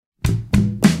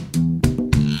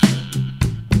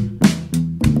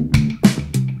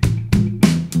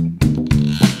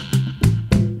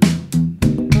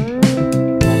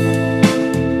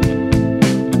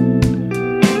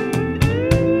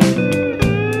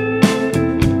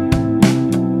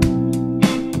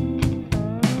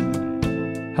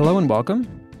and welcome.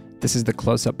 This is the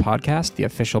Close Up Podcast, the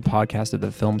official podcast of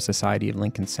the Film Society of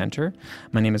Lincoln Center.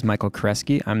 My name is Michael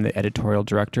Koreski. I'm the editorial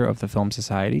director of the Film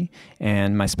Society,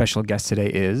 and my special guest today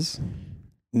is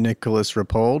Nicholas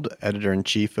Rapold,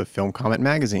 editor-in-chief of Film Comment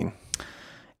magazine.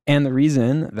 And the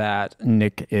reason that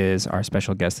Nick is our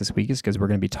special guest this week is because we're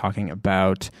going to be talking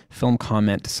about Film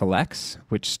Comment Selects,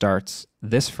 which starts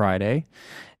this Friday,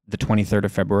 the 23rd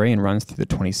of February, and runs through the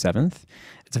 27th.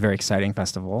 It's a very exciting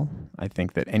festival. I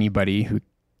think that anybody who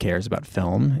cares about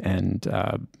film and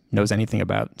knows anything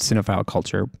about cinephile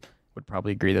culture would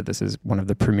probably agree that this is one of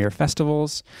the premier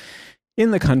festivals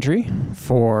in the country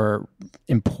for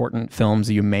important films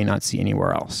that you may not see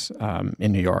anywhere else,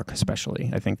 in New York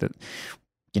especially. I think that,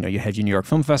 you have your New York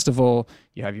Film Festival,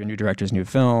 you have your new directors' new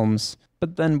films,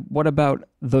 but then what about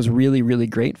those really, really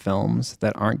great films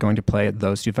that aren't going to play at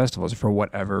those two festivals for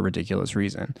whatever ridiculous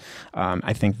reason?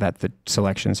 I think that the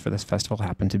selections for this festival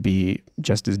happen to be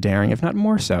just as daring, if not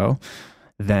more so,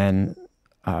 than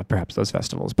perhaps those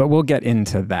festivals. But we'll get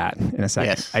into that in a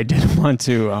second. Yes. I did want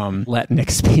to let Nick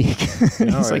speak.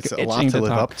 No, He's it's a lot to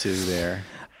live up to there.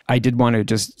 I did want to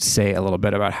just say a little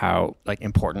bit about how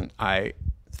important I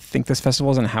think this festival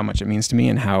is and how much it means to me,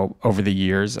 and how over the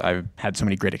years I've had so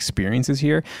many great experiences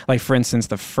here. Like, for instance,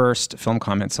 the first Film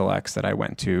Comment Selects that I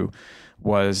went to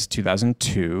was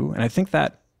 2002, and I think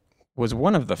that was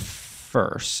one of the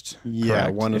first. Yeah,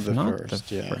 correct? one of the first,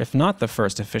 if not the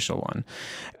first official one.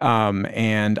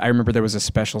 And I remember there was a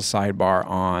special sidebar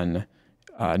on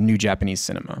new Japanese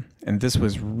cinema, and this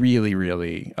was really,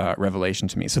 really revelation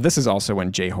to me. So this is also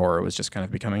when J-horror was just kind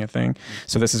of becoming a thing.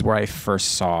 So this is where I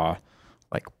first saw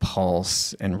like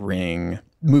Pulse and Ring,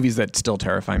 movies that still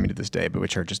terrify me to this day, but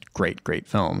which are just great, great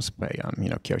films by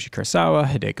Kiyoshi Kurosawa,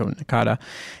 Hideko Nakata.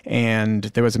 And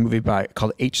there was a movie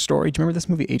called H-Story. Do you remember this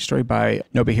movie, H-Story, by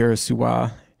Nobuhiro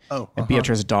Suwa? Oh, and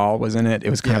Beatrice Dahl was in it. It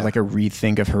was kind of like a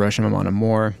rethink of Hiroshima Mon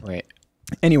Amour. Right.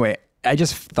 Anyway, I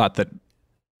just thought that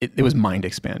it was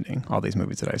mind-expanding, all these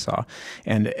movies that I saw.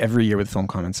 And every year with Film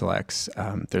Comment Selects,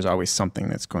 there's always something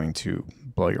that's going to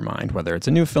blow your mind, whether it's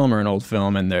a new film or an old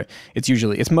film. And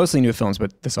it's mostly new films,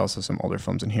 but there's also some older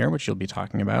films in here, which you'll be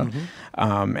talking about.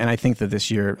 Mm-hmm. And I think that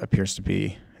this year appears to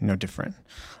be no different.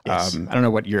 Yes. I don't know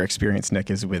what your experience,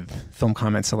 Nick, is with Film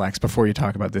Comment Selects before you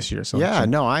talk about this year's selection. Yeah,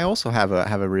 no, I also have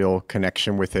a real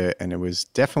connection with it, and it was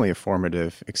definitely a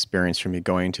formative experience for me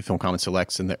going to Film Comment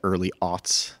Selects in the early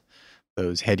aughts.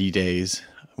 Those heady days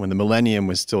when the millennium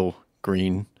was still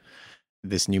green,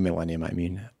 this new millennium, I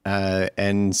mean,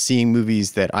 and seeing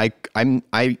movies that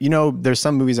there's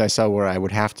some movies I saw where I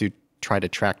would have to try to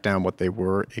track down what they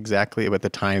were exactly. But at the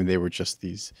time, they were just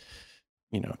these,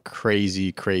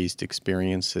 crazy, crazed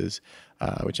experiences,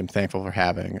 which I'm thankful for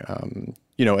having,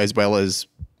 as well as,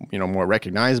 more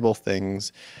recognizable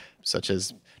things such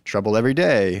as Trouble Every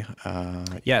Day.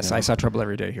 Yes, I saw Trouble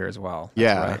Every Day here as well. That's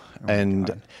yeah, right.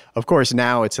 and of course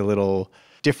now it's a little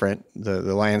different.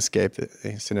 The landscape,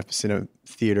 the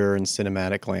theater and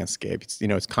cinematic landscape.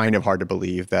 It's kind of hard to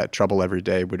believe that Trouble Every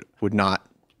Day would not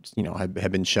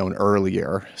have been shown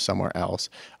earlier somewhere else.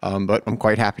 But I'm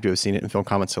quite happy to have seen it in Film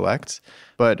Comment Selects.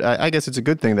 But I guess it's a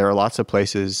good thing. There are lots of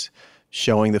places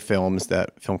showing the films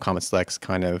that Film Comment Selects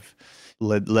kind of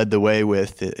led the way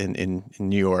with in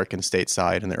New York and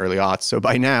stateside in the early aughts. So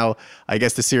by now, I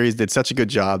guess the series did such a good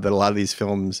job that a lot of these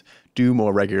films do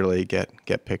more regularly get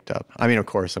picked up. I mean, of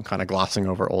course, I'm kind of glossing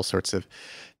over all sorts of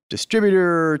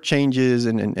distributor changes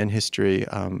and history.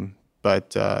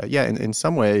 But in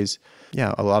some ways,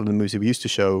 a lot of the movies that we used to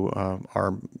show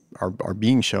are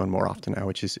being shown more often now,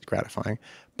 which is gratifying.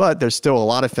 But there's still a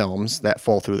lot of films that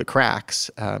fall through the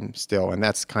cracks still, and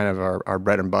that's kind of our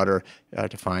bread and butter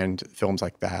to find films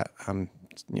like that.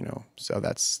 So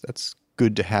that's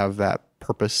good to have that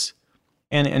purpose.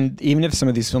 And even if some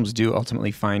of these films do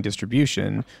ultimately find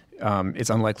distribution, it's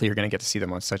unlikely you're going to get to see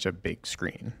them on such a big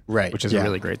screen, right? Which is a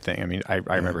really great thing. I mean, I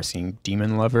remember seeing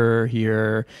Demon Lover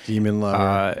here,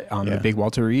 on the big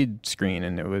Walter Reed screen,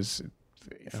 and it was,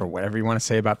 for whatever you want to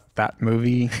say about that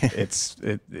movie,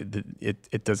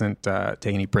 it doesn't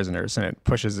take any prisoners, and it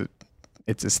pushes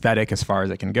its aesthetic as far as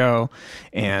it can go.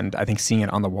 And I think seeing it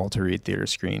on the Walter Reed theater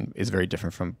screen is very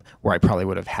different from where I probably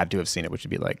would have had to have seen it, which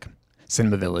would be like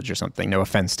Cinema Village or something. No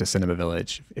offense to Cinema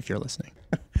Village if you're listening.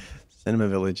 Cinema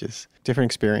Village is different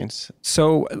experience.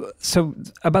 So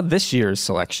about this year's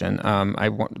selection,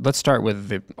 let's start with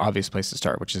the obvious place to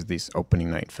start, which is this opening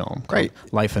night film called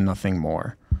Life and Nothing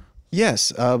More.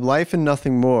 Yes, Life and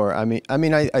Nothing More. I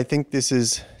mean, I think this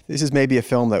is maybe a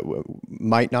film that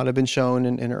might not have been shown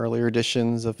in earlier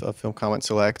editions of Film Comment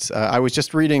Selects. I was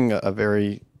just reading a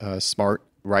very smart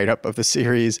write-up of the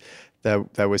series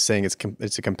that was saying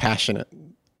it's a compassionate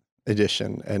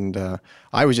edition. And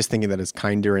I was just thinking that it's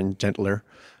kinder and gentler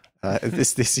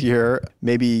this year.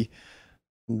 Maybe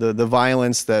the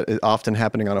violence that is often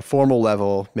happening on a formal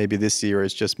level, maybe this year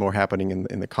is just more happening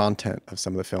in the content of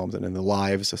some of the films and in the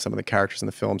lives of some of the characters in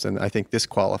the films. And I think this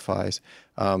qualifies.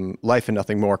 Life and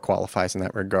Nothing More qualifies in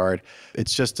that regard.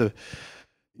 It's just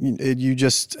you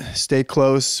just stay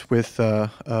close with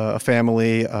a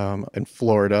family in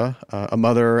Florida, a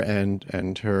mother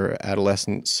and her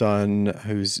adolescent son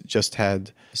who's just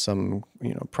had some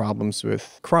problems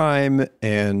with crime,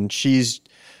 and she's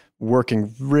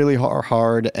working really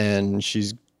hard, and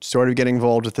she's sort of getting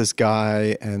involved with this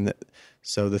guy, and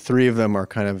so the three of them are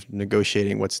kind of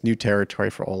negotiating what's new territory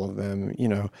for all of them.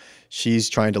 She's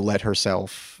trying to let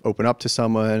herself open up to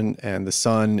someone, and the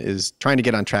son is trying to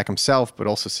get on track himself, but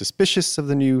also suspicious of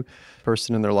the new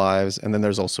person in their lives. And then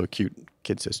there's also a cute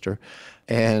kid sister,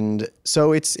 and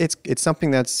so it's something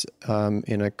that's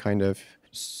in a kind of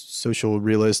social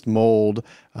realist mold,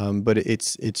 but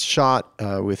it's shot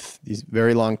with these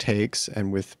very long takes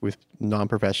and with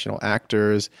non-professional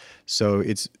actors. So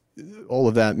it's all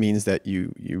of that means that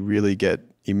you really get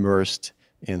immersed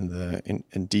in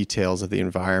details of the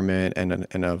environment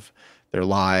and of their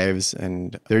lives,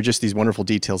 and they're just these wonderful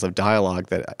details of dialogue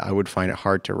that I would find it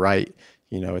hard to write.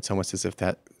 It's almost as if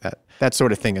that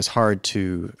sort of thing is hard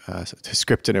to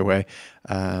script in a way.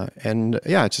 And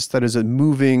yeah, it's just that is a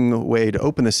moving way to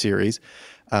open the series,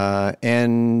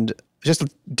 and just a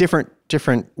different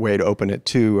way to open it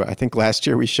too. I think last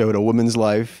year we showed A Woman's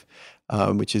Life,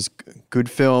 which is good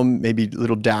film, maybe a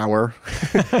little dour.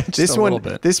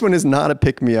 This one is not a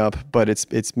pick-me-up, but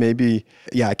it's maybe,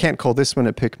 I can't call this one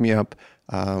a pick-me-up,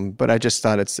 but I just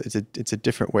thought it's a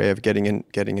different way of getting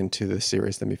into the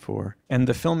series than before. And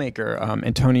the filmmaker,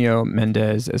 Antonio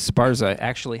Mendez Esparza,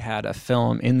 actually had a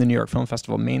film in the New York Film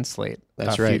Festival main slate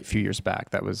a few years back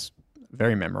that was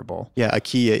very memorable. Yeah,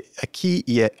 Aki,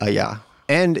 yeah.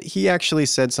 And he actually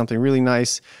said something really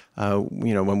nice.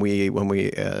 When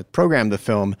we programmed the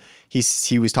film,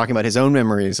 he was talking about his own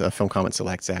memories of Film Comment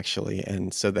Selects, actually,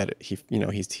 and so that he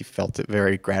felt it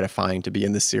very gratifying to be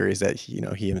in the series that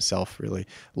he himself really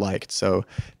liked. So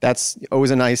that's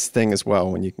always a nice thing as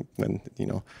well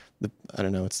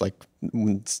it's like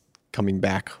it's coming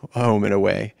back home in a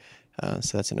way.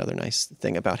 So that's another nice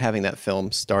thing about having that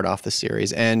film start off the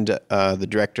series. And the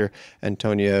director,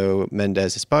 Antonio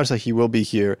Mendez Esparza, he will be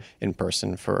here in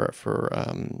person for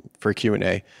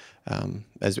Q&A,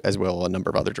 as well a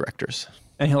number of other directors.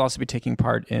 And he'll also be taking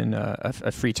part in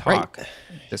a free talk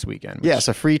this weekend. Yes,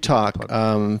 a free talk.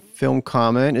 Film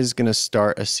Comment is going to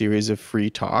start a series of free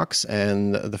talks,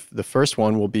 and the first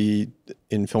one will be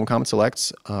in Film Comment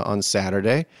Selects on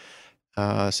Saturday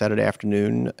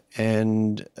afternoon,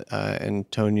 and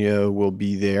Antonio will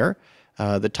be there.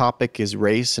 The topic is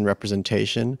race and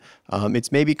representation.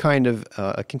 It's maybe kind of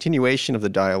a continuation of the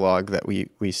dialogue that we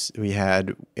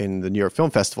had in the New York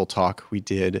Film Festival talk we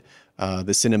did,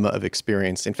 the cinema of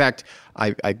experience. In fact,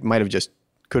 I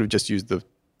could have just used the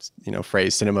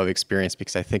phrase cinema of experience,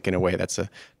 because I think in a way that's a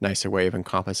nicer way of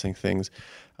encompassing things,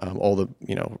 all the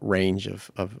range of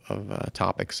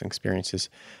topics and experiences.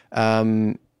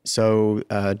 So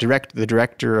the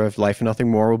director of Life and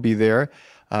Nothing More will be there,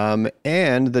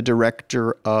 and the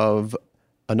director of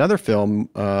another film,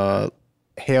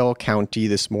 Hale County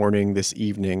this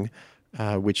evening,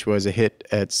 which was a hit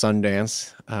at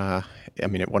Sundance.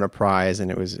 It won a prize,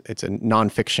 and it's a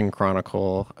nonfiction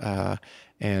chronicle,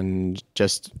 and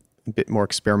just a bit more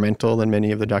experimental than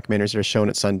many of the documentaries that are shown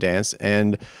at Sundance,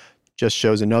 and just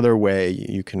shows another way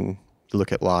you can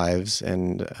look at lives,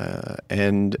 and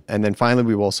then finally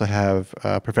we will also have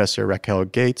Professor Raquel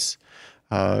Gates,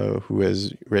 who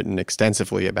has written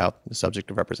extensively about the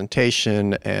subject of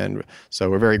representation, and so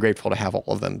we're very grateful to have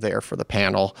all of them there for the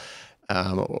panel,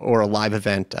 or a live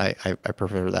event. I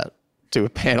prefer that to a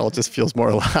panel. It just feels more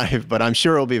alive, but I'm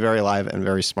sure it'll be very live and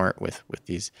very smart with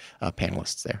these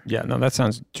panelists there. Yeah, no, that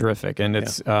sounds terrific. And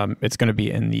it's going to be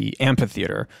in the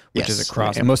amphitheater, which is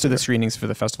across. Most of the screenings for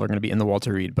the festival are going to be in the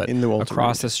Walter Reed, but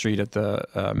across the street at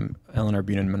the Eleanor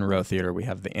Bunin Monroe Theater, we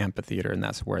have the amphitheater, and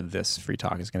that's where this free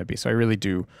talk is going to be. So I really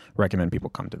do recommend people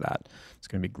come to that. It's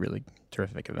going to be a really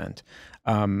terrific event.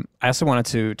 I also wanted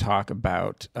to talk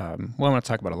about, I want to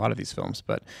talk about a lot of these films,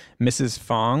 but Mrs.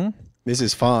 Fong,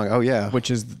 oh yeah. Which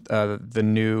is the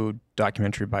new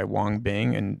documentary by Wong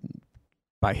Bing, and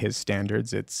by his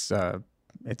standards, it's a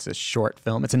short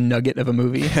film. It's a nugget of a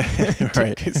movie.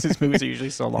 Right. Because his movies are usually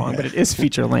so long, but it is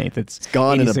feature length. It's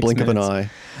gone in a blink of an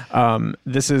eye.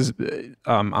 This is,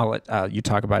 I'll let you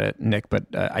talk about it, Nick, but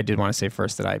I did want to say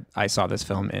first that I saw this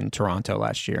film in Toronto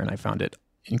last year, and I found it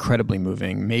incredibly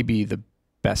moving. Maybe the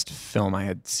best film I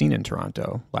had seen in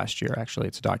Toronto last year. Actually,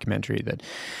 it's a documentary that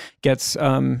gets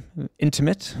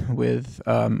intimate with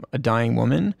a dying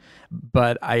woman,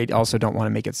 but I also don't want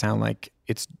to make it sound like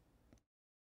it's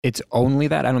only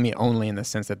that. I don't mean only in the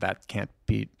sense that can't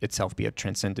be itself be a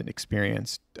transcendent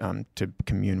experience to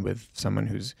commune with someone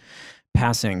who's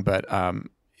passing, but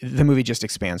the movie just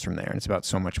expands from there, and it's about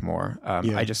so much more.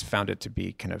 I just found it to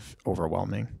be kind of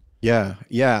overwhelming. Yeah.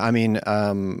 I mean,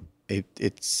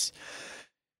 it's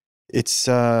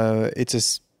a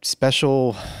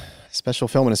special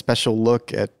film and a special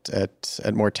look at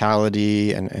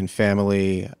mortality and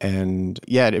family, and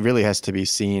it really has to be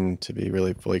seen to be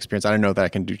really fully experienced. I don't know that I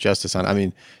can do justice on it. I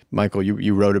mean, Michael,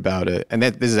 you wrote about it, and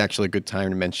this is actually a good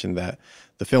time to mention that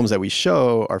the films that we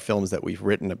show are films that we've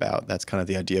written about. That's kind of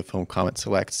the idea of Film Comment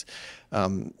Selects,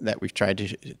 that we've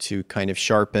tried to kind of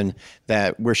sharpen,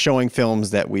 that we're showing films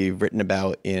that we've written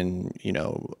about in,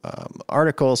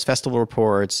 articles, festival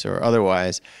reports, or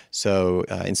otherwise. So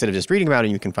instead of just reading about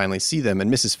it, you can finally see them.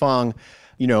 And Mrs. Fong,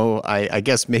 I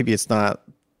guess maybe it's not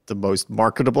the most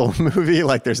marketable movie.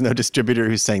 Like, there's no distributor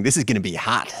who's saying this is going to be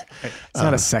hot. It's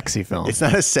not a sexy film. It's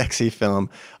not a sexy film,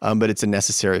 but it's a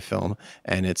necessary film,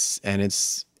 and it's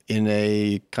in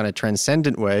a kind of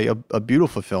transcendent way a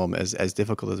beautiful film, as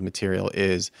difficult as the material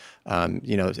is.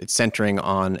 It's centering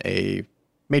on a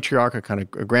matriarch, a kind of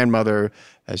a grandmother,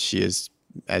 as she is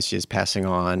passing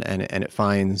on, and it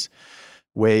finds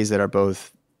ways that are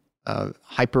both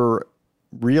hyper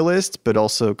realist, but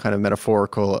also kind of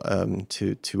metaphorical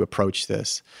to approach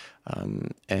this.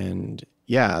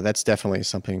 That's definitely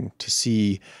something to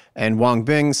see. And Wong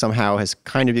Bing somehow has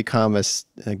kind of become a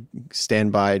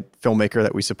standby filmmaker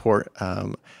that we support.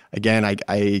 Again,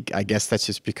 I guess that's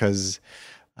just because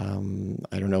I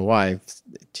don't know why.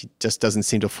 He just doesn't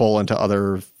seem to fall into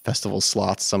other festival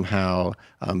slots somehow.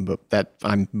 But that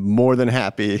I'm more than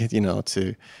happy,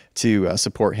 to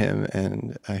support him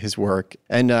and his work.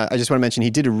 And I just want to mention he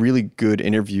did a really good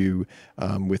interview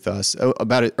with us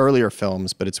about earlier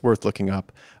films, but it's worth looking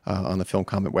up on the Film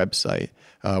Comment website,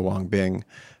 Wong Bing.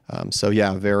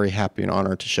 Very happy and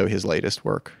honored to show his latest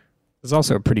work. There's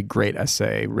also a pretty great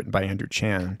essay written by Andrew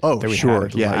Chan. Oh, sure.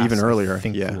 Even earlier. I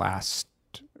think last,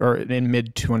 or in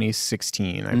mid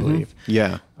 2016, I believe.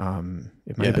 Yeah.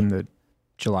 It might have been the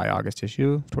July-August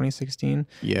issue, 2016.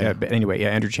 But anyway,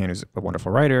 Andrew Chan, who's a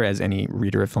wonderful writer, as any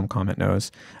reader of Film Comment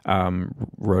knows,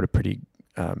 wrote a pretty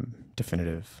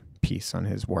definitive piece on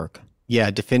his work. Yeah,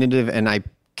 definitive, and I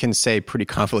can say pretty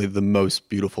confidently the most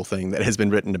beautiful thing that has been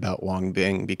written about Wong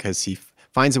Bing, because he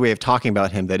finds a way of talking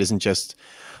about him that isn't just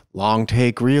long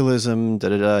take realism,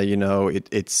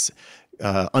 it's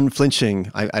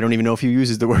unflinching. I don't even know if he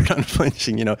uses the word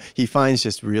unflinching. He finds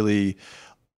just really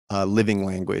living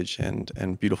language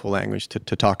and beautiful language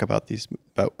to talk about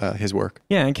his work.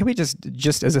 Yeah, and can we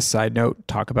just as a side note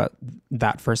talk about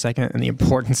that for a second, and the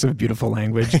importance of beautiful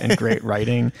language and great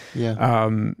writing?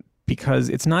 Because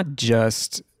it's not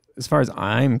just, as far as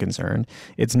I'm concerned,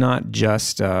 it's not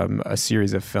just a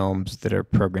series of films that are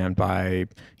programmed by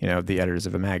the editors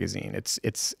of a magazine.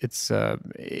 It's a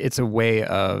way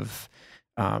of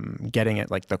getting at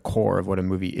like the core of what a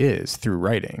movie is through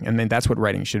writing, and then that's what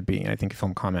writing should be. And I think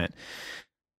Film Comment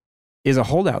is a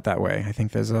holdout that way. I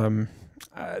think there's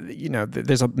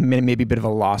there's maybe a bit of a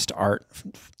lost art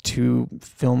to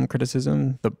film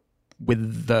criticism,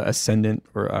 with the ascendant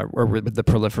or with the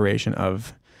proliferation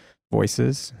of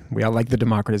voices. We all like the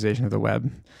democratization of the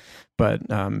web, but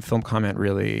Film Comment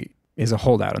really is a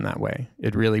holdout in that way.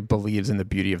 It really believes in the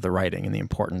beauty of the writing and the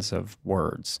importance of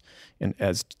words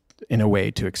in a way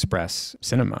to express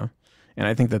cinema. And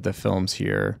I think that the films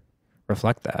here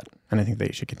reflect that, and I think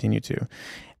they should continue to,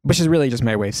 which is really just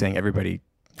my way of saying everybody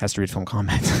has to read Film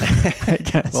Comment, I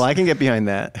guess. Well, I can get behind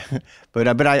that, but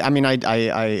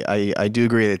I do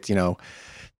agree that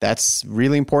that's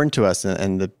really important to us,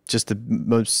 and the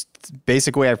most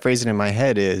basic way I phrase it in my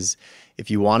head is,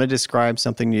 if you want to describe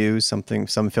something new, some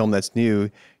film that's new,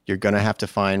 you're going to have to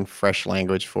find fresh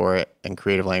language for it, and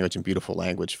creative language and beautiful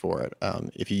language for it.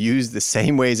 If you use the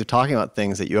same ways of talking about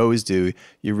things that you always do,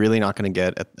 you're really not going to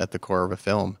get at the core of a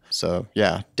film. So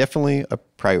yeah, definitely a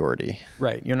priority.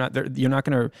 Right. You're not going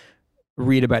to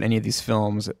read about any of these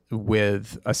films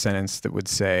with a sentence that would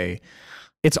say,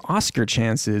 its Oscar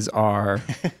chances are,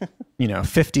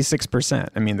 56%.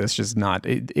 I mean, that's just not,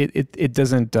 it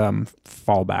doesn't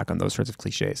fall back on those sorts of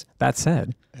cliches. That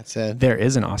said, there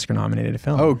is an Oscar nominated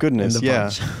film. Oh, goodness. Yeah.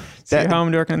 See how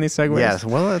I'm working on these segues? Yes.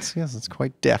 Well, it's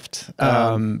quite deft.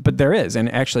 But there is.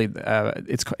 And actually,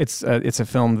 it's a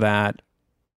film that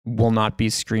will not be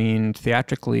screened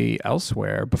theatrically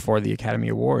elsewhere before the Academy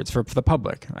Awards for the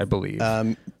public, I believe.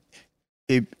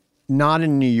 Not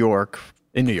in New York.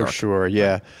 In New York. For sure,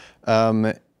 yeah.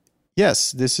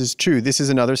 Yes, this is true. This is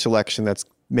another selection that's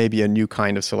maybe a new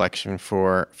kind of selection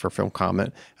for Film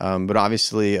Comment. But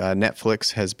obviously,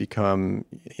 Netflix has become,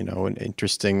 an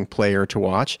interesting player to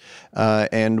watch.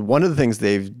 And one of the things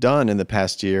they've done in the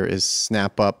past year is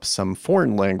snap up some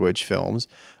foreign language films.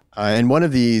 And one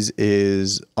of these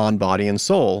is On Body and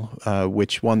Soul,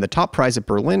 which won the top prize at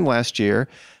Berlin last year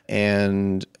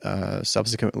and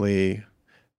subsequently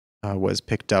was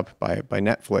picked up by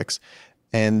Netflix.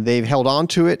 And they've held on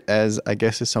to it, as I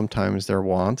guess is sometimes their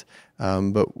want.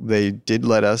 But they did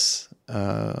let us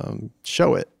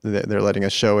show it. They're letting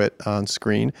us show it on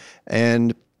screen.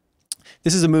 And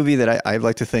this is a movie that I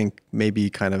like to think maybe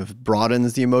kind of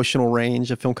broadens the emotional range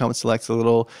of Film Comment Selects a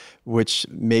little, which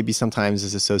maybe sometimes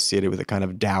is associated with a kind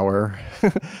of dour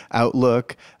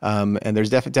outlook. And there's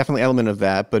definitely an element of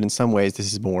that. But in some ways,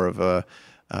 this is more of a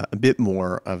bit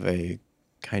more of a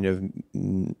kind of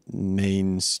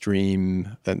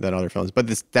mainstream than other films.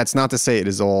 But that's not to say it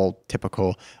is all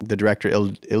typical. The director,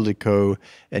 Ildikó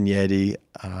Enyedi,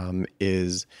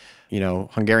 is,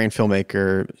 Hungarian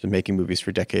filmmaker, making movies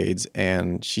for decades.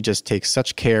 And she just takes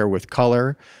such care with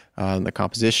color, the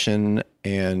composition,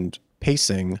 and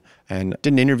pacing. And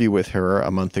did an interview with her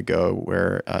a month ago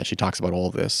where she talks about all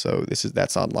of this. So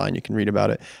that's online. You can read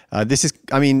about it.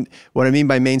 What I mean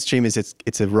by mainstream is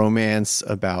it's a romance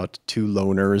about two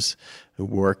loners who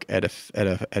work at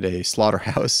a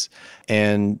slaughterhouse,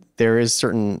 and there's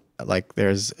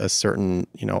a certain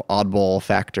oddball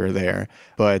factor there.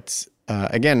 But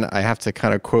again, I have to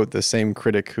kind of quote the same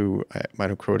critic who I might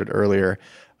have quoted earlier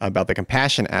about the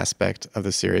compassion aspect of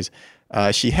the series.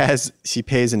 She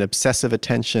pays an obsessive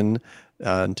attention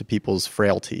to people's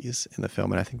frailties in the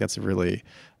film, and I think that's a really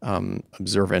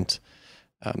observant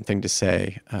thing to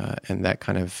say, and that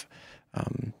kind of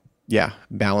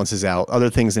balances out other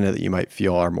things in it that you might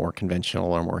feel are more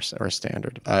conventional or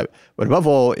standard. But above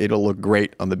all, it'll look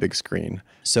great on the big screen.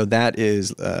 So that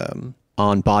is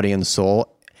On Body and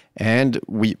Soul. And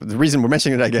the reason we're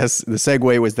mentioning it, I guess, the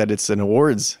segue was that it's an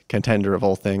awards contender of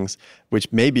all things,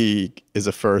 which maybe is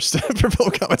a first for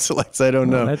Film Comment Selects. I don't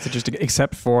know. That's interesting,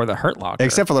 except for The Hurt Locker.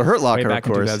 Except for The Hurt Locker, back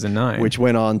of course, in 2009. which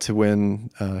went on to win,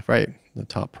 the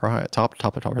top of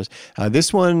toppers.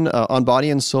 This one, On Body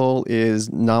and Soul, is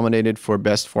nominated for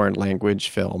Best Foreign Language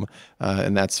Film,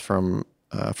 and that's from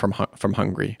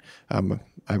Hungary.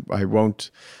 I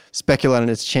won't speculate on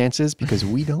its chances because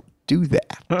we don't do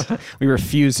that. We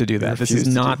refuse to do that. This is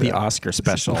not the Oscar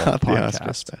special podcast. The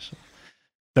Oscar special.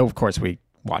 Though, of course, we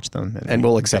watch them. And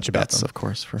we'll accept bets, of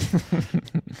course.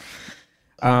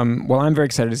 Well, I'm very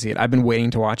excited to see it. I've been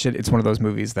waiting to watch it. It's one of those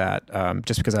movies that,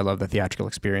 just because I love the theatrical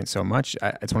experience so much,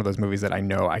 it's one of those movies that I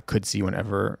know I could see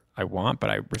whenever I want, but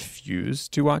I refuse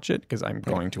to watch it because I'm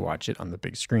going to watch it on the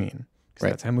big screen.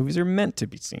 Because that's how movies are meant to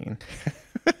be seen.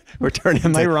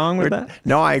 Am I wrong with that?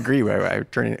 No, I agree.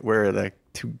 We're the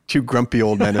two grumpy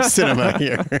old men of cinema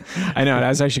here. I know. I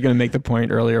was actually going to make the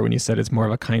point earlier when you said it's more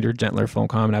of a kinder, gentler film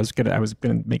comment. I was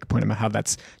going to make a point about how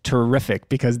that's terrific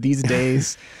because these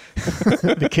days,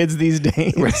 the kids these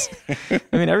days,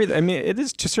 it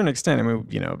is to a certain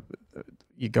extent.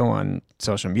 You go on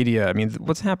social media.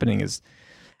 What's happening is,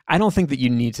 I don't think that you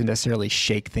need to necessarily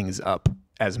shake things up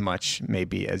as much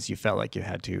maybe as you felt like you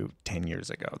had to 10 years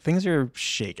ago. Things are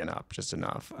shaken up just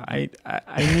enough. I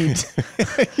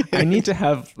need to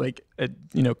have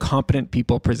competent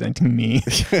people presenting me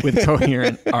with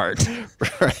coherent art.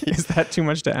 Right. Is that too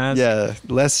much to ask? Yeah,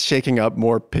 less shaking up,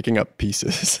 more picking up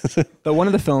pieces. But one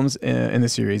of the films in the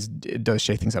series does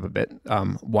shake things up a bit.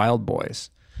 Wild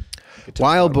Boys.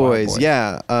 Wild Boys,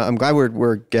 yeah. I'm glad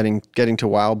we're getting to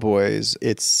Wild Boys.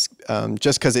 It's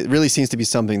just because it really seems to be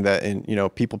something that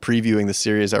people previewing the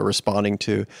series are responding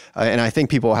to, and I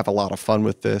think people have a lot of fun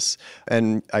with this.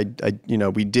 And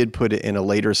we did put it in a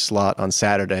later slot on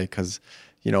Saturday because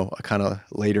a kind of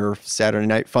later Saturday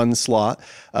night fun slot.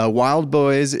 Wild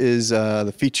Boys is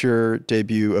the feature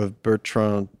debut of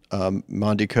Bertrand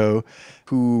Mandico,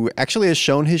 who actually has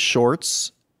shown his short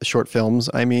films,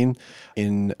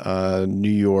 in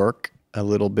New York a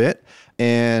little bit.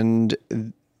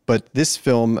 But this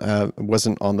film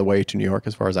wasn't on the way to New York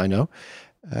as far as I know.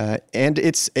 And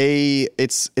it's a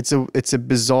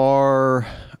bizarre,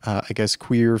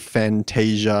 queer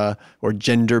fantasia or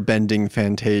gender-bending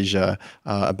fantasia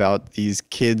about these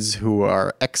kids who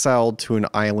are exiled to an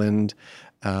island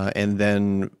and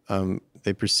then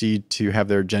they proceed to have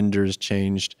their genders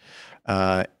changed.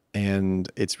 And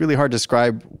it's really hard to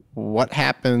describe what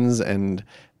happens, and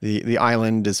the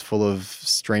island is full of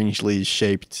strangely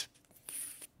shaped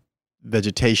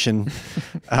vegetation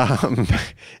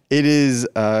It is,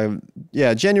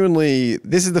 genuinely.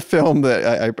 This is the film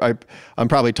that I'm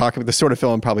probably talking. The sort of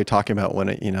film I'm probably talking about when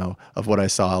of what I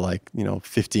saw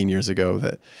 15 years ago.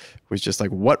 That was just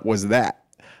like, what was that?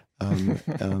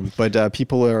 But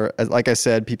people are, like I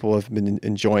said, people have been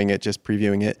enjoying it, just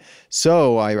previewing it.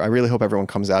 So I really hope everyone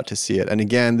comes out to see it. And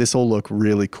again, this will look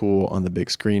really cool on the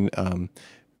big screen. And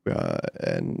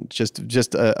just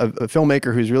a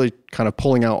filmmaker who's really kind of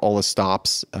pulling out all the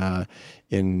stops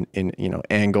in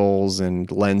angles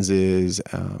and lenses,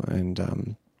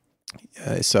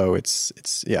 so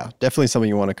it's definitely something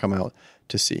you want to come out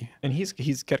to see. And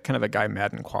he's got kind of a Guy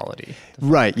Maddin quality,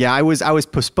 right? Yeah, I was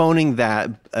postponing that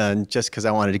just because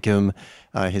I wanted to give him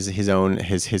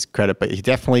his credit, but he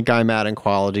definitely Guy Maddin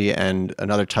quality. And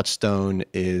another touchstone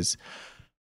is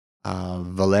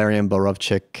Valerian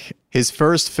Borovchik. His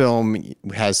first film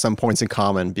has some points in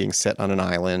common, being set on an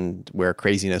island where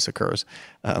craziness occurs.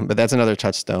 But that's another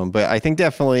touchstone. But I think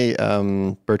definitely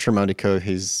Bertrand Mandico,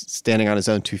 he's standing on his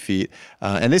own 2 feet.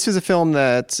 And this is a film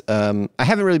that I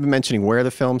haven't really been mentioning where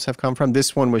the films have come from.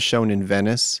 This one was shown in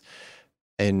Venice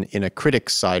in a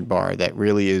critic's sidebar that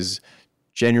really is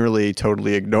generally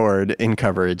totally ignored in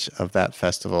coverage of that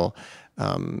festival.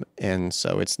 And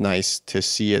so it's nice to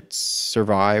see it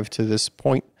survive to this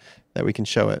point that we can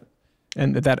show it.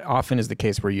 And that often is the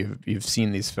case where you've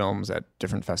seen these films at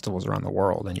different festivals around the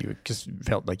world, and you just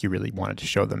felt like you really wanted to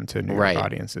show them to New York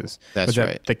audiences. Was that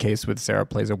right. The case with Sarah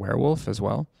Plays a Werewolf as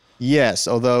well? Yes,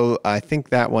 although I think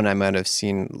that one I might have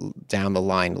seen down the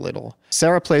line a little.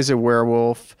 Sarah Plays a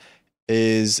Werewolf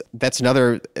that's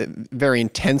another very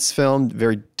intense film,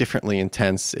 very differently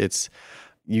intense.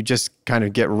 You just kind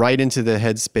of get right into the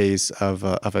headspace of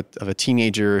a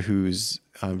teenager who's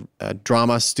a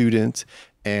drama student,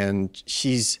 and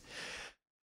she's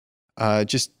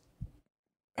it's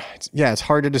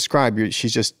hard to describe.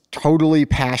 She's just totally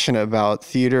passionate about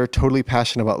theater, totally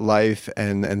passionate about life,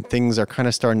 and things are kind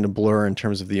of starting to blur in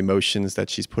terms of the emotions that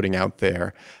she's putting out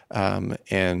there.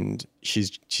 And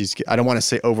she's I don't want to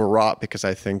say overwrought, because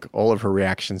I think all of her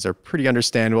reactions are pretty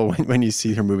understandable when you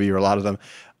see her movie, or a lot of them.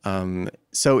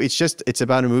 So it's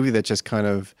about a movie that just kind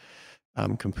of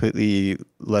completely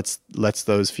lets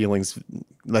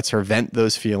her vent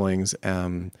those feelings.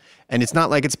 And it's not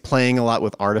like it's playing a lot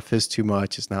with artifice too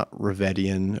much. It's not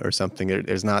Ravedian or something.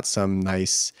 There's not some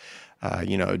nice,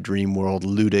 dream world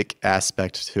ludic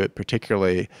aspect to it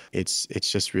particularly. It's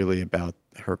just really about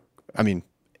her. I mean,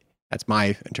 that's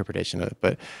my interpretation of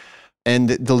it. And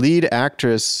the lead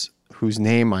actress, whose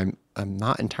name I'm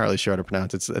not entirely sure how to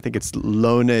pronounce it. I think it's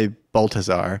Lone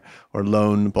Baltazar.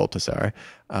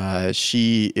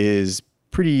 She is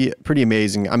pretty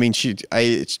amazing. I mean,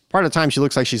 part of the time she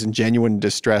looks like she's in genuine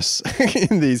distress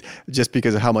in these, just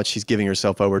because of how much she's giving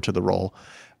herself over to the role.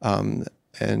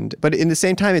 But in the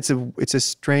same time, it's a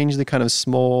strangely kind of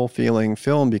small feeling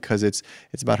film, because it's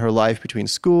about her life between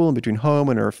school and between home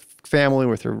and her family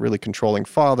with her really controlling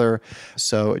father.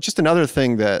 So it's just another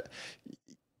thing that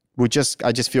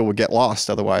I just feel would get lost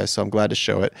otherwise. So I'm glad to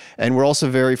show it. And we're also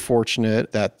very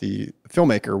fortunate that the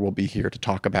filmmaker will be here to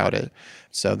talk about it.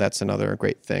 So that's another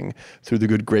great thing, through the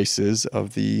good graces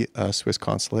of the Swiss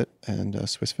consulate and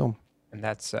Swiss Film. And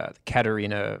that's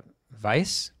Katharina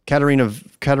Weiss?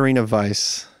 Katharina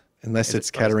Weiss, unless it's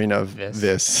Katharina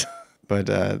Viss. But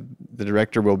the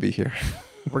director will be here.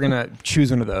 We're going to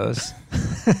choose one of those.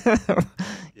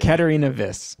 Katharina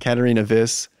Viss. Katharina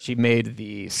Viss. She made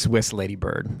the Swiss Lady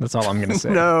Bird. That's all I'm going to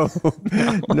say. No.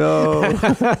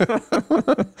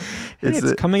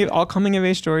 All coming of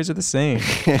age stories are the same.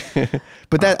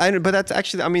 But that's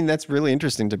actually, I mean, that's really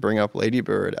interesting to bring up Lady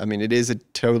Bird. I mean, it is a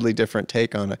totally different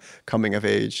take on a coming of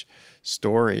age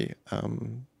story,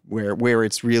 where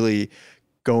it's really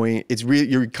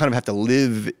you kind of have to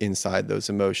live inside those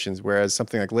emotions, whereas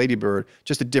something like Lady Bird,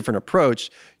 just a different approach.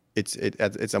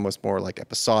 It's almost more like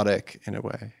episodic in a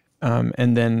way.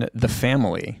 And then The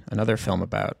Family, another film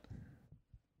about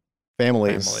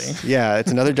families. Family. Yeah,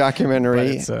 it's another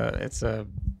documentary. But it's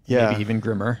maybe even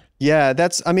grimmer. Yeah,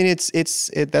 that's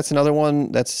another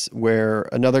one. That's where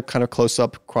another kind of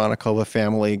close-up chronicle of a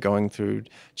family going through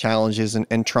challenges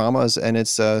and traumas. And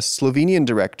it's a Slovenian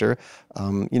director.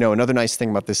 Another nice thing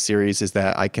about this series is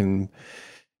that I can,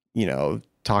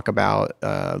 talk about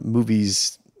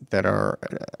movies that are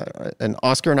an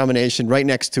Oscar nomination right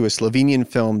next to a Slovenian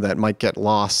film that might get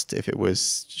lost if it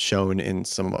was shown in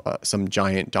some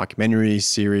giant documentary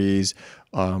series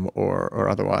or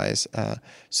otherwise.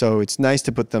 So it's nice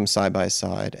to put them side by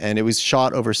side. And it was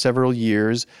shot over several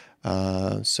years.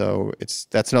 So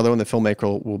that's another one. The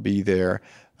filmmaker will be there,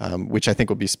 which I think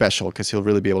will be special, because he'll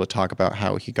really be able to talk about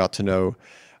how he got to know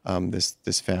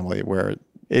this family, where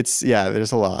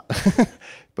there's a lot,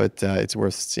 but it's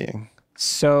worth seeing.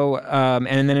 So,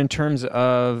 and then in terms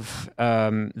of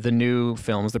the new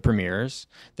films, the premieres,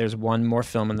 there's one more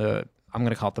film in I'm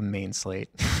going to call it the main slate,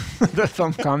 the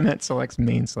Film Comment Selects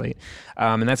main slate,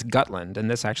 and that's Gutland.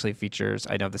 And this actually features,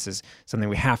 I know this is something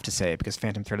we have to say because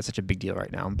Phantom Thread is such a big deal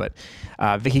right now, but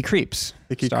Vicky Krieps,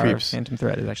 star of Phantom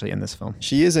Thread, is actually in this film.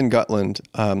 She is in Gutland.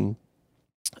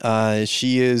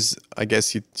 She is,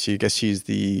 she's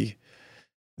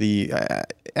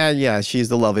she's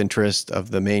the love interest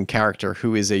of the main character,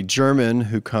 who is a German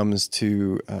who comes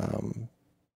to,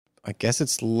 I guess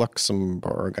it's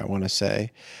Luxembourg, I want to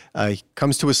say. He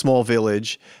comes to a small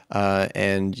village,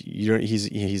 and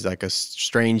he's like a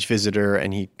strange visitor,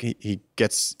 and he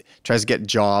tries to get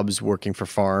jobs working for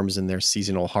farms in their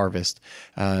seasonal harvest,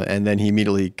 and then he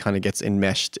immediately kind of gets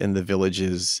enmeshed in the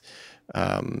village's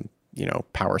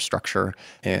power structure,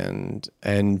 and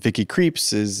Vicky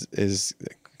Krieps is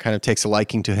kind of takes a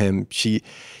liking to him. She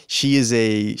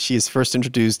is first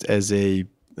introduced as a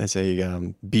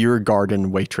beer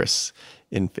garden waitress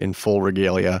in full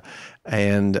regalia,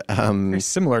 and very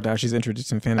similar to how she's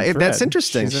introduced in Phantom Thread. That's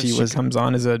interesting. She comes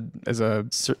on as a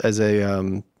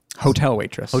hotel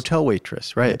waitress. Hotel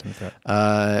waitress, right?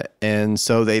 And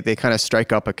so they kind of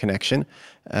strike up a connection,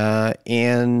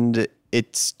 and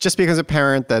it's just becomes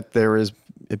apparent that there is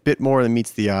a bit more than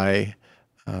meets the eye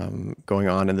going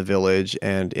on in the village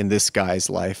and in this guy's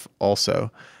life also.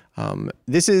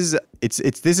 This is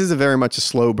a very much a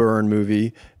slow burn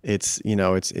movie. It's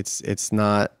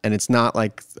not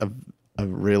like a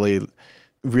really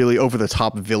over the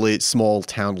top village, small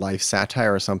town life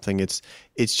satire or something. It's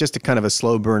just a kind of a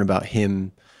slow burn about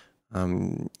him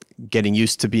getting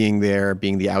used to being there,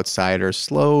 being the outsider,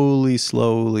 slowly,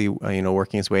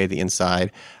 working his way to the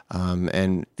inside.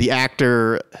 And the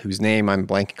actor whose name I'm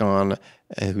blanking on,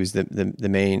 who's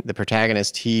the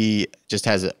protagonist, he just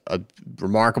has a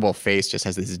remarkable face, just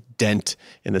has this dent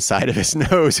in the side of his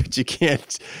nose, which you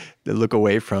can't look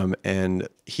away from. And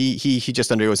he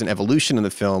just undergoes an evolution in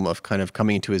the film of kind of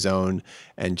coming into his own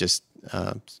and just,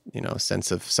 a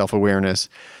sense of self-awareness.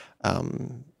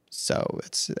 So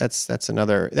that's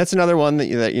another one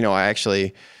that I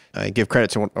actually give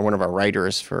credit to one of our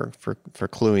writers for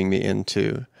cluing me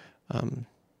into.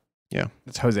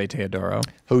 It's Jose Teodoro.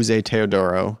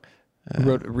 Who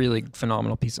wrote a really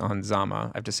phenomenal piece on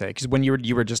Zama, I have to say, because when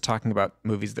you were just talking about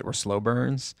movies that were slow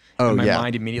burns, my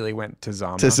mind immediately went to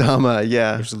Zama.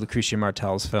 Which is Lucretia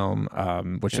Martel's film,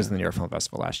 which was in the New York Film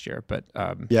Festival last year. But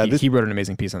he wrote an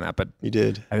amazing piece on that. But he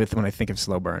did. When I think of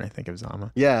slow burn, I think of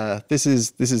Zama. Yeah, this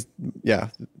is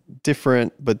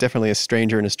different, but definitely a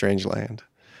stranger in a strange land.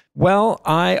 Well,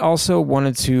 I also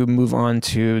wanted to move on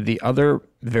to the other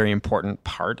very important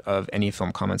part of any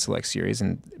Film Comment Select series,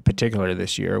 in particular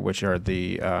this year, which are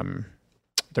the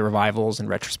revivals and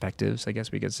retrospectives, I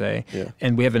guess we could say. Yeah.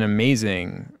 And we have an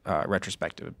amazing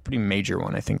retrospective, a pretty major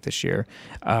one, I think, this year.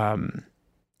 And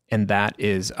that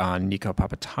is on Nikos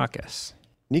Papatakis.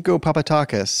 Nikos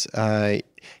Papatakis.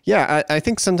 I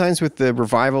think sometimes with the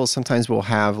revivals, sometimes we'll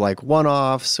have like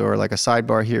one-offs or like a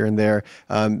sidebar here and there.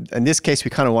 In this case,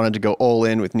 we kind of wanted to go all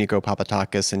in with Nikos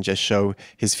Papatakis and just show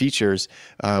his features,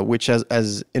 which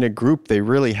as in a group, they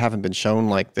really haven't been shown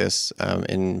like this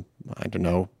in, I don't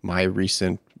know, my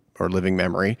recent or living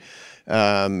memory.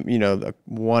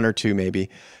 One or two maybe.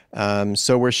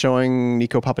 So we're showing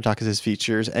Nikos Papatakis'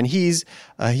 features, and he's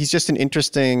just an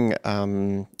interesting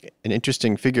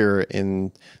figure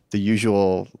in the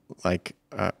usual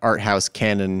art house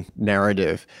canon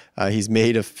narrative. He's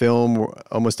made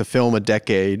almost a film a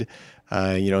decade,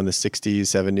 in the 60s,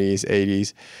 70s,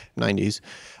 80s, 90s,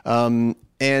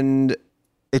 and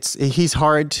he's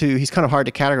kind of hard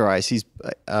to categorize.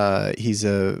 He's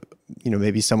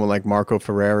maybe someone like Marco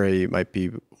Ferreri might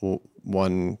be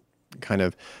one kind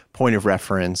of point of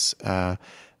reference.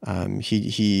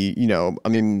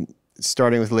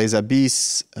 Starting with Les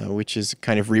Abysses, which is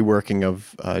kind of reworking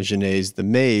of Genet's The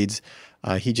Maids,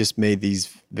 he just made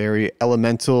these very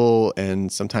elemental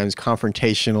and sometimes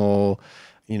confrontational,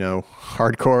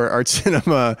 hardcore art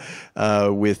cinema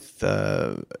with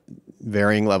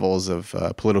varying levels of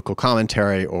political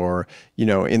commentary, or,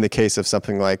 in the case of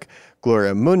something like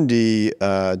Gloria Mundi,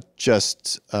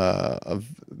 just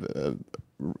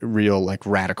real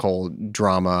radical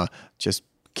drama, just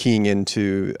keying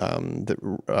into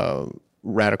the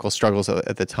radical struggles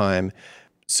at the time.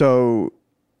 So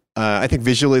I think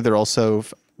visually they're also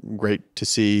great to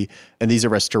see, and these are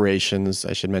restorations.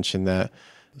 I should mention that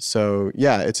So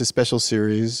yeah, it's a special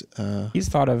series. He's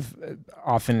thought of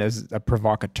often as a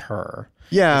provocateur.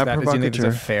 Yeah, Is that, provocateur. Do you think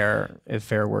it's a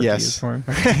fair word to use for him?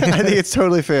 I think it's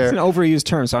totally fair. It's an overused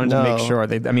term, so I wanted to make sure. I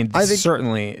think,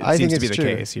 certainly it seems to be the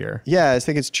case here. Yeah, I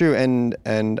think it's true. And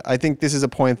I think this is a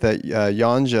point that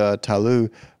Yanja Talu,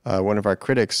 one of our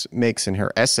critics, makes in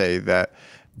her essay that,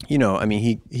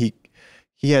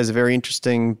 he has a very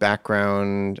interesting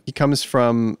background. He comes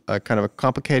from a kind of a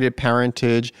complicated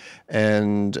parentage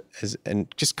and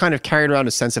just kind of carried around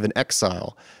a sense of an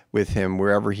exile with him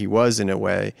wherever he was in a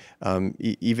way,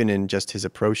 even in just his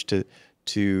approach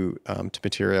to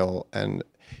material. And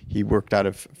he worked out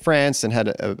of France and had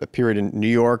a period in New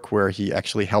York where he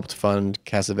actually helped fund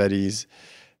Cassavetes'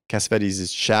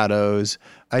 Shadows.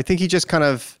 I think he just kind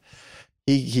of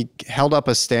he held up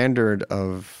a standard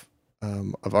of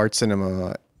art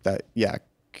cinema that,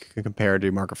 compared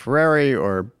to Marco Ferreri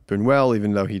or Buñuel,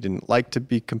 even though he didn't like to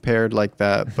be compared like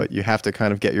that, but you have to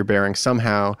kind of get your bearings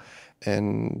somehow.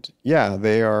 And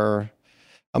they are,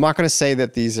 I'm not going to say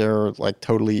that these are like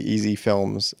totally easy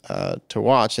films to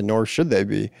watch, and nor should they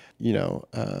be,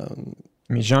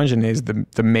 Jean Genet's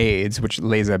The Maids, which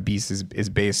Les Abysses is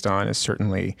based on, is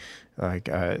certainly like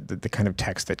the kind of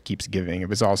text that keeps giving. It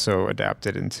was also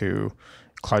adapted into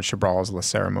Claude Chabrol's La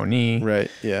Cérémonie.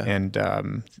 Right, yeah. And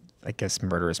I guess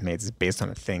Murderous Maids is based on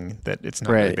a thing that it's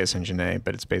not really based on Genet,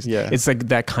 but it's based. Yeah. It's like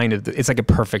that kind of. It's like a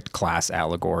perfect class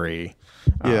allegory.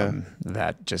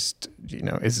 That just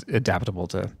is adaptable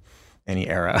to any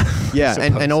era. Yeah,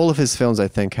 and all of his films, I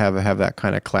think, have that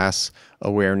kind of class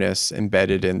awareness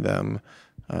embedded in them.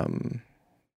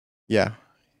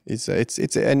 It's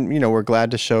and we're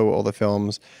glad to show all the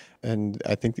films, and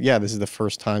I think this is the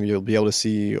first time you'll be able to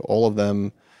see all of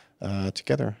them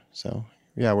together. So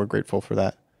we're grateful for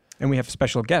that. And we have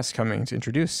special guests coming to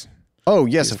introduce. Oh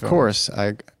yes, of course.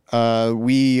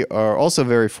 We are also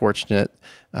very fortunate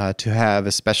to have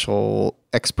a special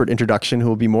expert introduction who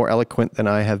will be more eloquent than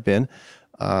I have been.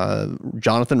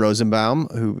 Jonathan Rosenbaum,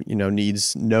 who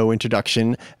needs no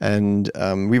introduction, and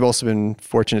we've also been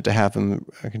fortunate to have him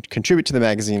contribute to the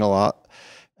magazine a lot.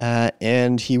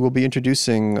 And he will be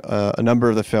introducing a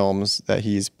number of the films that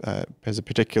he's has a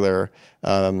particular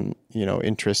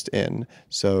interest in.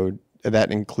 So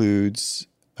that includes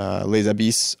Les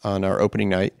Abysses on our opening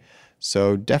night.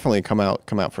 So definitely come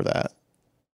out for that.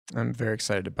 I'm very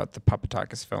excited about the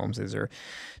Papatakis films.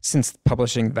 Since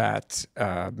publishing that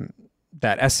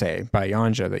essay by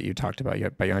Yanja that you talked about,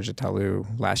 by Yanja Talu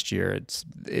last year,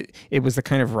 it was the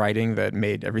kind of writing that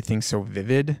made everything so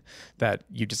vivid that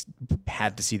you just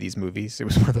had to see these movies. It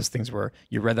was one of those things where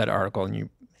you read that article and you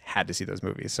had to see those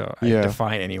movies. So I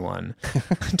defy anyone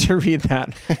to read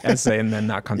that essay and then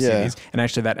not come see these. And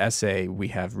actually that essay we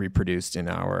have reproduced in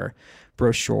our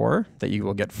brochure that you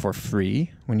will get for free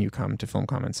when you come to Film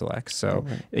Comment Select. So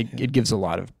it gives a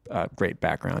lot of great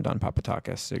background on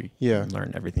Papatakis. So you can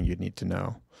learn everything you'd need to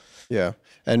know. Yeah.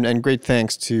 And great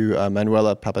thanks to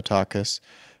Manuela Papatakis,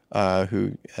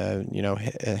 who,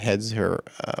 heads her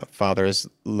father's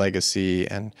legacy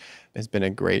and has been a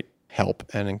great help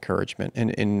and encouragement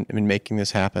in making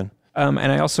this happen. And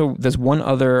there's one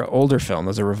other older film.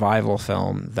 There's a revival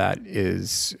film that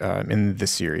is in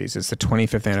this series. It's the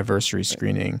 25th anniversary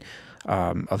screening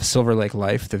of Silver Lake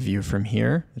Life, The View from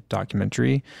Here, a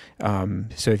documentary.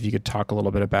 So if you could talk a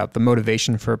little bit about the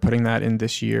motivation for putting that in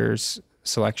this year's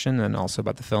selection and also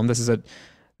about the film. This is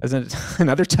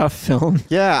another tough film.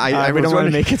 Yeah, I really don't want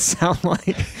to make it sound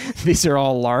like these are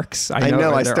all larks. I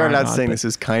know. I started out saying this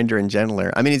is kinder and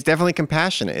gentler. I mean, it's definitely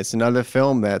compassionate. It's another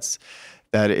film that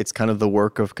it's kind of the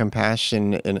work of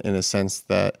compassion in a sense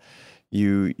that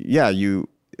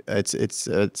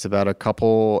it's about a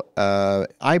couple.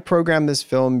 I programmed this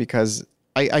film because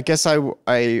I guess I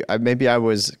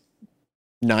was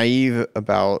naive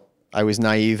about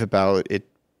it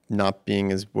not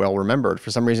being as well remembered.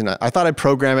 For some reason, I thought I'd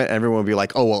program it and everyone would be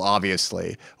like, oh, well,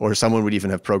 obviously. Or someone would even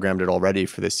have programmed it already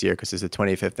for this year because it's the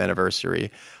 25th anniversary.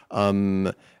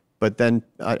 But then,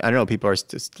 I don't know, people are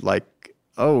just like,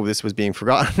 oh, this was being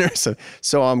forgotten.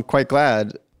 So I'm quite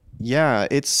glad. Yeah,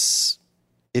 it's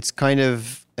kind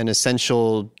of an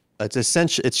essential,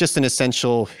 it's just an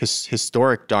essential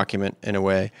historic document in a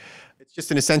way. It's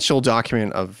just an essential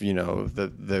document of,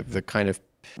 the kind of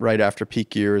right after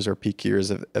peak years of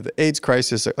the AIDS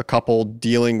crisis, a couple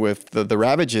dealing with the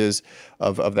ravages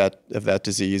of that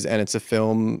disease. And it's a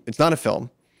film. It's not a film.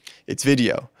 It's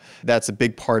video. That's a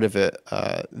big part of it,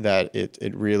 that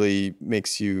it really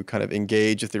makes you kind of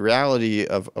engage with the reality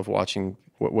of watching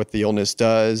what the illness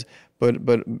does,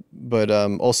 but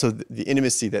also the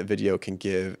intimacy that video can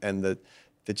give and the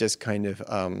just kind of,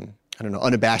 I don't know,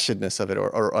 unabashedness of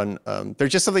it,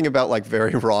 there's just something about like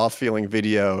very raw feeling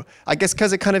video, I guess,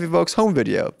 because it kind of evokes home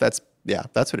video. That's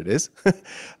what it is.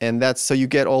 And so you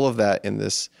get all of that in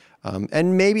this.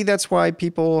 And maybe that's why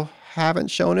people haven't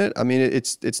shown it. I mean,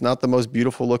 it's not the most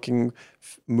beautiful looking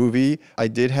movie. I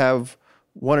did have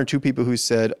one or two people who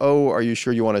said, "Oh, are you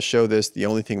sure you want to show this? The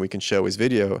only thing we can show is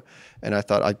video." And I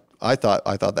thought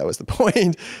that was the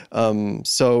point.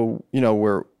 So, you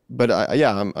know,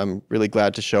 I'm really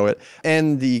glad to show it.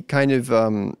 And the kind of,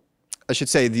 I should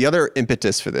say, the other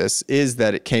impetus for this is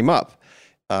that it came up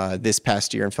this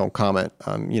past year in Film Comment.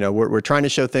 You know, we're trying to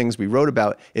show things we wrote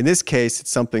about. In this case,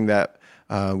 it's something that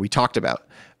we talked about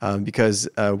because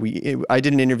I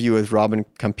did an interview with Robin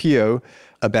Campillo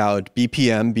about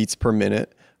BPM, beats per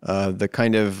minute, the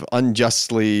kind of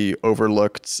unjustly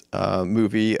overlooked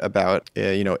movie about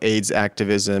AIDS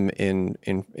activism in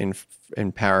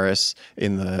Paris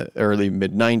in the early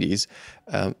mid-90s.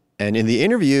 And in the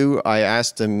interview, I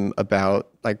asked him about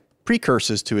like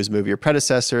precursors to his movie or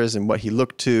predecessors and what he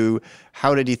looked to.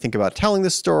 How did he think about telling the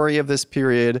story of this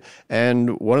period?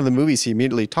 And one of the movies he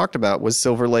immediately talked about was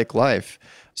Silver Lake Life.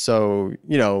 So,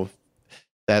 you know,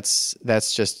 that's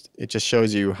just, it just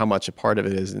shows you how much a part of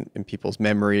it is in people's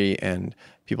memory and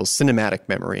people's cinematic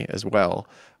memory as well.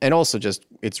 And also just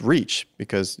its reach,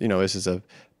 because, you know, this is a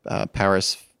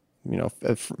Paris, you know,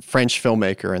 a French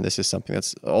filmmaker, and this is something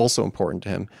that's also important to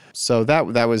him. So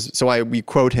we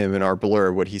quote him in our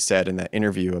blurb what he said in that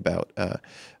interview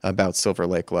about Silver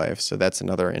Lake Life. So that's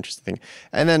another interesting thing.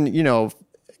 And then, you know,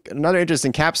 another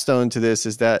interesting capstone to this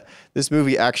is that this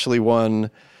movie actually won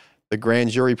the Grand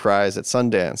Jury Prize at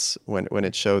Sundance when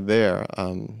it showed there.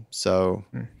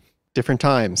 Different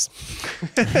times.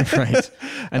 Right.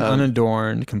 An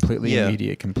unadorned, completely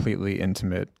immediate, completely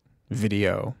intimate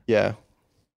video. Yeah.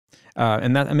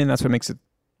 And that's what makes it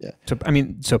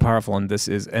so powerful.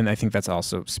 And I think that's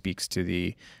also speaks to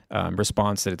the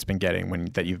response that it's been getting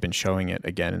that you've been showing it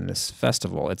again in this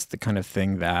festival. It's the kind of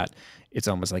thing that it's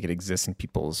almost like it exists in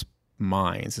people's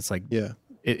minds. It's like, that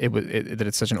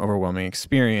it's such an overwhelming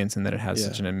experience and that it has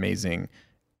such an amazing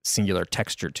singular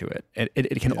texture to it.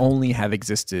 It can only have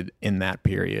existed in that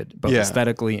period, both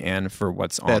aesthetically and for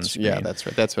what's on screen. Yeah, that's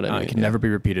right. That's what I mean. It can never be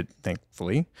repeated,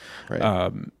 thankfully. Right.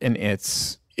 And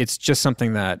it's just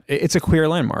something that it's a queer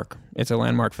landmark. It's a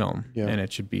landmark film, and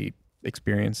it should be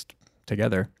experienced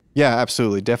together. Yeah,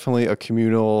 absolutely. Definitely a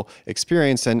communal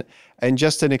experience and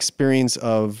just an experience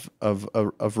of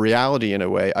reality in a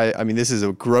way. I mean, this is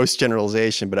a gross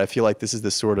generalization, but I feel like this is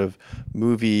the sort of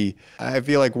movie. I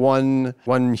feel like one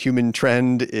human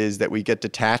trend is that we get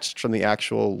detached from the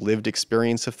actual lived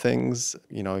experience of things.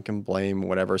 You know, I can blame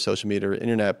whatever, social media or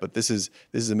internet, but this is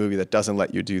a movie that doesn't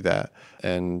let you do that.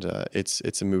 And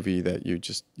it's a movie that you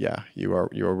just you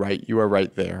are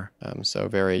right there. So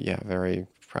very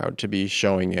proud to be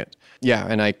showing it. Yeah,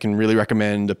 and I can really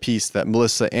recommend a piece that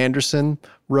Melissa Anderson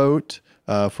wrote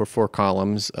for 4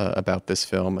 columns about this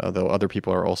film, although other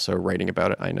people are also writing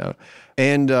about it, I know.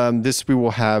 And we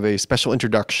will have a special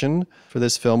introduction for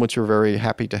this film, which we're very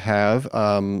happy to have.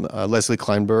 Leslie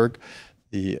Kleinberg,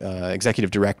 the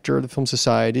executive director of the Film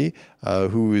Society,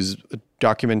 who is a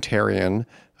documentarian,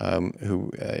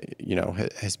 who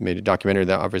has made a documentary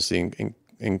that obviously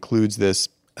includes this.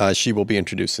 She will be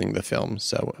introducing the film,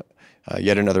 so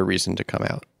yet another reason to come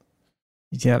out.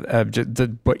 Yeah,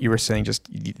 what you were saying,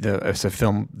 it's a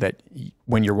film that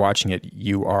when you're watching it,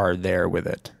 you are there with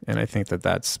it. And I think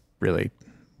that's really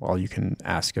all you can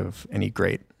ask of any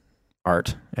great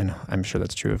art. And I'm sure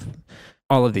that's true of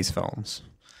all of these films.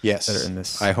 Yes, that are in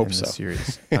this. I hope so. This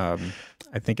series.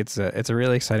 I think it's a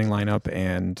really exciting lineup,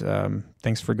 and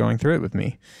thanks for going through it with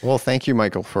me. Well, thank you,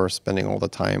 Michael, for spending all the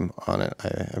time on it.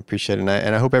 I appreciate it,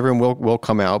 and I hope everyone will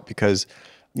come out because,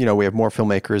 you know, we have more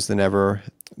filmmakers than ever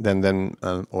than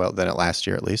it last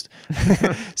year at least.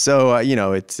 So you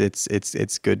know,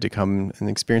 it's good to come and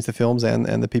experience the films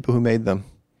and the people who made them.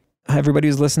 Hi, everybody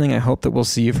who's listening. I hope that we'll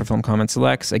see you for Film Comment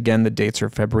Selects. Again, the dates are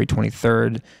February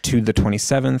 23rd to the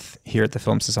 27th here at the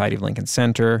Film Society of Lincoln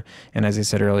Center. And as I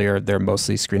said earlier, they're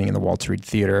mostly screening in the Walter Reed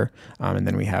Theater. And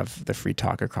then we have the free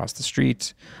talk across the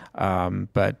street.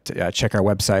 But check our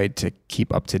website to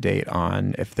keep up to date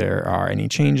on if there are any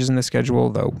changes in the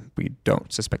schedule, though we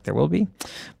don't suspect there will be.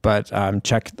 But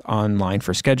check online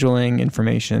for scheduling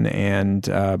information,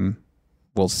 and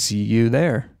we'll see you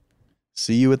there.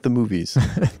 See you at the movies.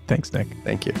 Thanks, Nick.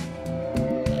 Thank you.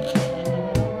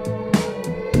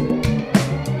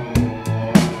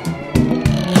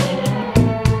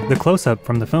 The Close-Up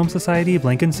from the Film Society of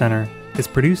Lincoln Center is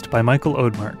produced by Michael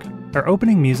Odemark. Our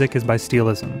opening music is by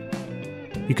Steelism.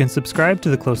 You can subscribe to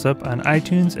The Close-Up on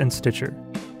iTunes and Stitcher.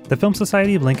 The Film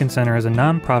Society of Lincoln Center is a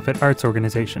non-profit arts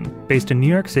organization based in New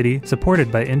York City, supported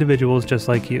by individuals just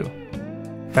like you.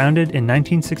 Founded in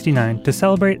 1969 to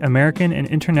celebrate American and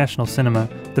international cinema,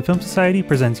 the Film Society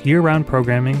presents year-round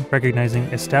programming recognizing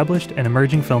established and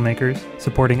emerging filmmakers,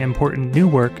 supporting important new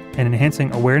work, and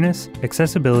enhancing awareness,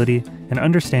 accessibility, and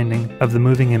understanding of the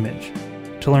moving image.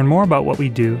 To learn more about what we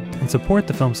do and support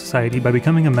the Film Society by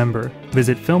becoming a member,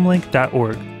 visit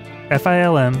filmlinc.org,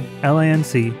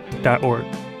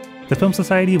 filmlanc.org. The Film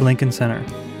Society of Lincoln Center.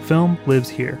 Film lives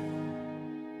here.